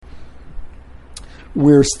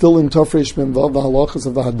We're still in Tafresh Mem Vav, the halachas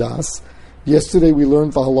of the hadas. Yesterday we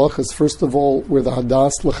learned the halachas, first of all, where the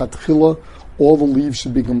hadas lechatchila, all the leaves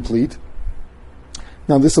should be complete.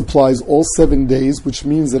 Now this applies all 7 days, which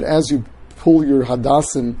means that as you pull your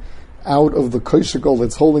hadasim out of the koshikol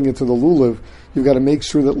that's holding it to the lulav, you've got to make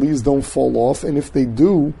sure that leaves don't fall off, and if they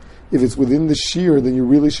do, if it's within the shear, then you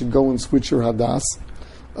really should go and switch your hadas.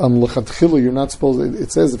 Lechatchila, you're not supposed,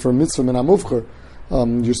 it says for mitzvah min hamufcher,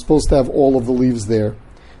 you're supposed to have all of the leaves there.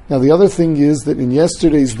 Now the other thing is that in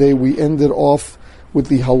yesterday's day we ended off with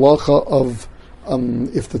the halacha of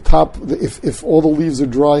if all the leaves are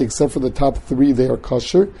dry except for the top 3, they are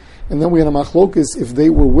kosher. And then we had a machlokes if they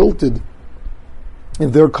were wilted,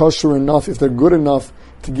 if they're kosher enough, if they're good enough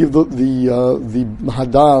to give the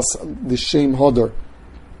hadas the shem hodar.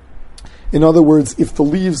 In other words, if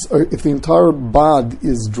the entire bad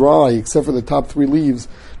is dry except for the top 3 leaves,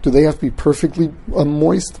 do they have to be perfectly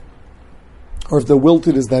moist? Or if they're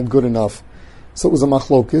wilted, is that good enough? So it was a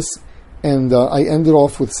machlokes, and I ended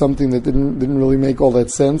off with something that didn't really make all that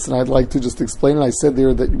sense, and I'd like to just explain it. I said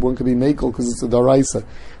there that one could be mekel because it's a daraisa.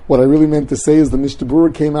 What I really meant to say is the Mishnah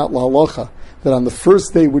Berurah came out lahalacha, that on the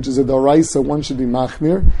first day, which is a daraisa, one should be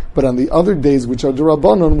machmir, but on the other days, which are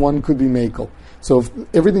derabanan, one could be mekel. So if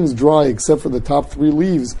everything's dry except for the top 3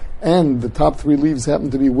 leaves, and the top 3 leaves happen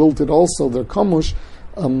to be wilted also, they're kamush,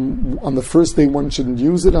 on the first day one shouldn't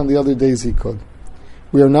use it, on the other days he could.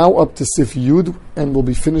 We are now up to Sif Yud, and we'll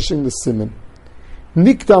be finishing the Siman.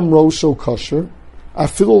 Nikdam Rosho Kosher,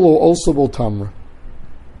 Afilolo also Botamra.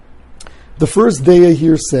 The first day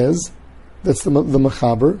here says, that's the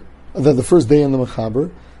Mechaber, that the first day in the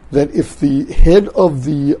Mechaber, that if the head of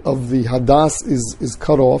the hadas is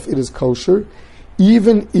cut off, it is kosher,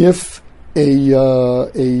 even if a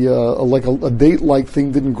date-like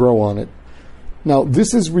thing didn't grow on it. Now,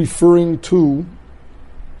 this is referring to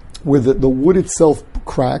where the wood itself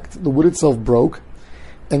cracked, the wood itself broke,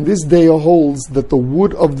 and this daya holds that the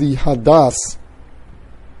wood of the hadas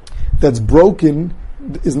that's broken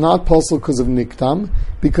is not possible because of niktam,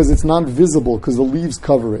 because it's not visible, because the leaves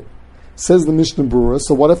cover it. Says the Mishnah Berurah,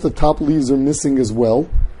 so what if the top leaves are missing as well?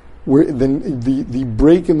 Then the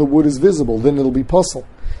break in the wood is visible, then it'll be puzzle.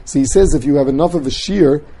 So he says if you have enough of a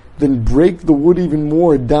shear, then break the wood even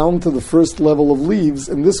more down to the first level of leaves,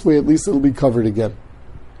 and this way at least it'll be covered again.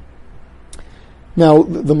 Now,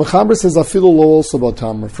 the Mechaber says, Afilu lo also about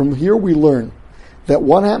Tamra. From here we learn that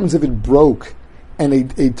what happens if it broke and a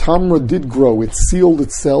Tamra did grow, it sealed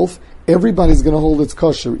itself, everybody's going to hold its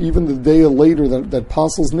kosher. Even the day later that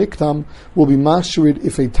Pasel's Niktam will be Mashurid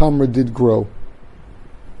if a Tamra did grow.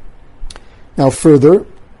 Now further,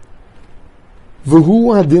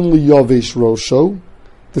 V'hu hadin li yavesh rosho.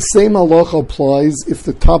 The same halacha applies if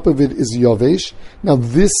the top of it is yavesh. Now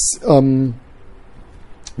this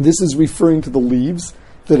is referring to the leaves,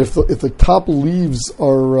 that if the top leaves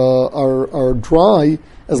are dry,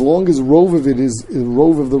 as long as rove of it is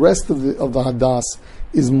rove of the rest of the hadas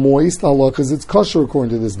is moist, halachas it's kosher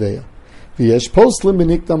according to this daya. V'yesh poslim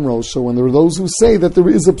b'nikdam rosho, and there are those who say that there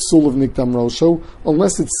is a psul of nikdam rosho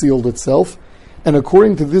unless it's sealed itself, and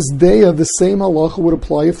according to this daya, the same halacha would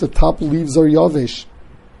apply if the top leaves are yavesh.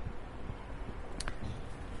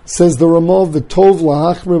 Says the Ramah, v'tov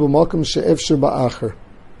lahachmir b'makom she'efshir ba'acher.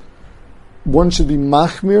 One should be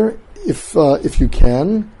machmir if you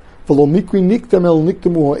can. V'lo mikri nikdam el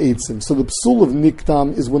nikdamu ha'etzim. So the psul of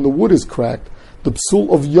nikdam is when the wood is cracked. The psul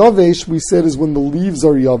of yavesh, we said, is when the leaves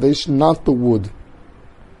are yavesh, not the wood.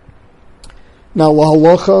 Now,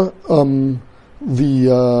 lahalacha,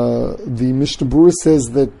 the Mishnah Berurah says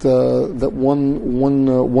that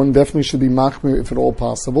one definitely should be machmir if at all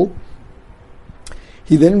possible.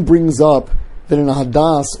 He then brings up that in a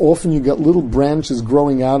hadas, often you get little branches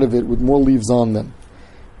growing out of it with more leaves on them.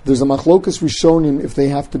 There's a machlokas rishonim if they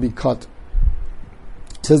have to be cut.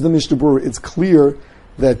 Says the Mishnah Berurah, it's clear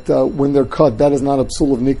that when they're cut, that is not a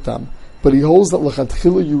psul of niktam. But he holds that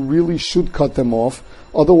lechatchila you really should cut them off.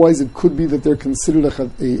 Otherwise, it could be that they're considered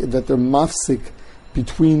that they're mafsik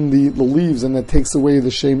between the leaves, and that takes away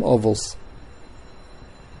the shem avos.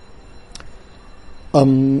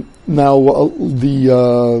 Now,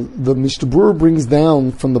 the Mishnah Berurah brings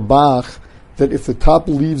down from the Bach that if the top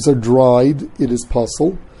leaves are dried, it is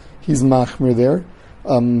puzzle. He's machmir there,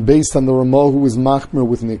 based on the Ramah who is machmir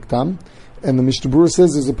with niktam. And the Mishnah Berurah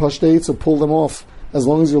says there's a pashteit, so pull them off. As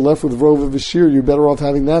long as you're left with rov of a shear, you're better off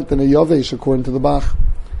having that than a yavesh, according to the Bach.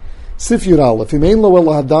 Sif Yud Aleph.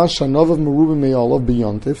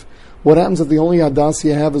 What happens if the only hadas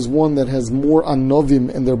you have is one that has more anovim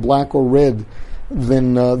and they're black or red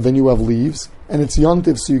than you have leaves, and it's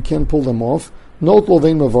yontiv, so you can't pull them off? Not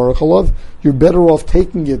lovein mavarach alav. You're better off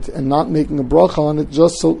taking it and not making a bracha on it,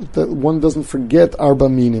 just so that one doesn't forget arba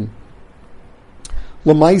minim.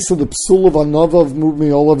 Lamaisa, the psul of anava of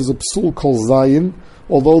murmi olav is a psul kol zayin.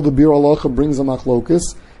 Although the Bir Halacha brings a machlokus,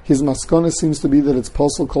 his maskana seems to be that it's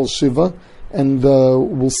posel kol shiva, and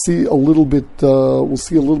we'll see a little bit. We'll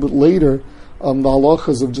see a little bit later the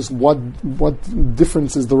halachas of just what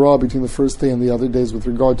difference is there are between the first day and the other days with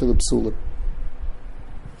regard to the psulim.